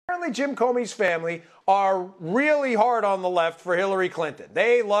apparently Jim Comey's family are really hard on the left for Hillary Clinton.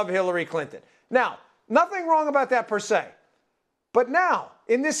 They love Hillary Clinton. Now, nothing wrong about that per se. But now,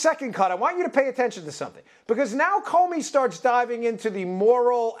 in this second cut, I want you to pay attention to something. Because now Comey starts diving into the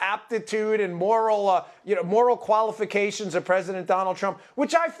moral aptitude and moral qualifications of President Donald Trump,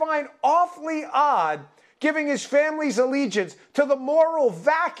 which I find awfully odd, giving his family's allegiance to the moral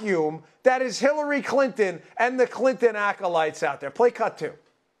vacuum that is Hillary Clinton and the Clinton acolytes out there. Play cut 2.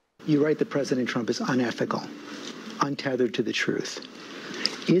 You write that President Trump is unethical, untethered to the truth.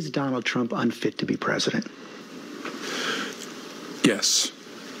 Is Donald Trump unfit to be president? Yes,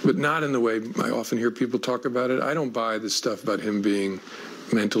 but not in the way I often hear people talk about it. I don't buy this stuff about him being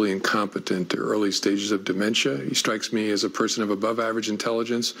mentally incompetent or early stages of dementia. He strikes me as a person of above average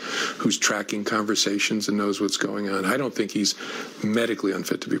intelligence who's tracking conversations and knows what's going on. I don't think he's medically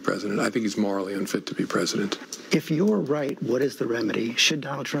unfit to be president. I think he's morally unfit to be president. If you're right, what is the remedy? Should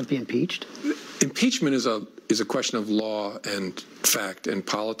Donald Trump be impeached? Impeachment is a question of law and fact and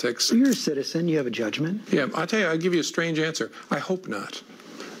politics. You're a citizen. You have a judgment. Yeah, I'll tell you, I'll give you a strange answer. I hope not.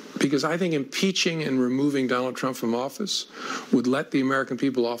 Because I think impeaching and removing Donald Trump from office would let the American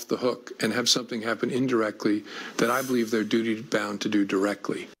people off the hook and have something happen indirectly that I believe they're duty-bound to do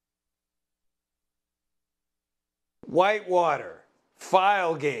directly. Whitewater,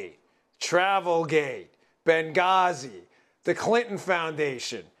 Filegate, Travelgate, Benghazi, the Clinton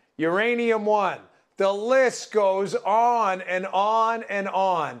Foundation, Uranium One. The list goes on and on and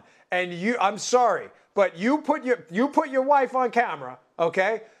on. And I'm sorry, but you put your wife on camera,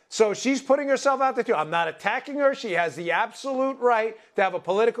 okay? So she's putting herself out there too. I'm not attacking her. She has the absolute right to have a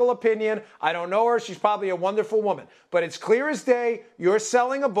political opinion. I don't know her. She's probably a wonderful woman. But it's clear as day, you're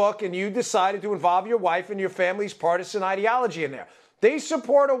selling a book and you decided to involve your wife and your family's partisan ideology in there. They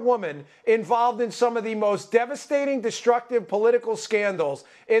support a woman involved in some of the most devastating, destructive political scandals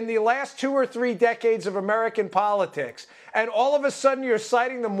in the last 2 or 3 decades of American politics. And all of a sudden, you're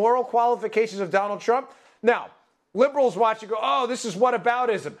citing the moral qualifications of Donald Trump? Now, liberals watch you go, oh, this is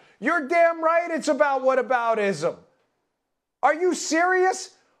whataboutism. You're damn right it's about whataboutism. Are you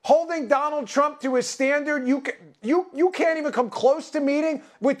serious? Holding Donald Trump to his standard, you can't even come close to meeting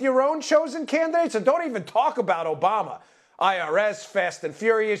with your own chosen candidates? And don't even talk about Obama. IRS, Fast and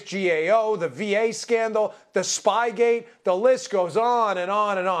Furious, GAO, the VA scandal, the Spygate, the list goes on and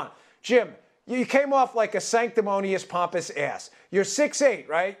on and on. Jim, you came off like a sanctimonious, pompous ass. You're 6'8",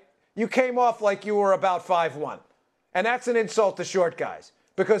 right? You came off like you were about 5'1". And that's an insult to short guys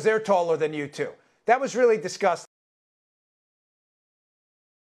because they're taller than you too. That was really disgusting.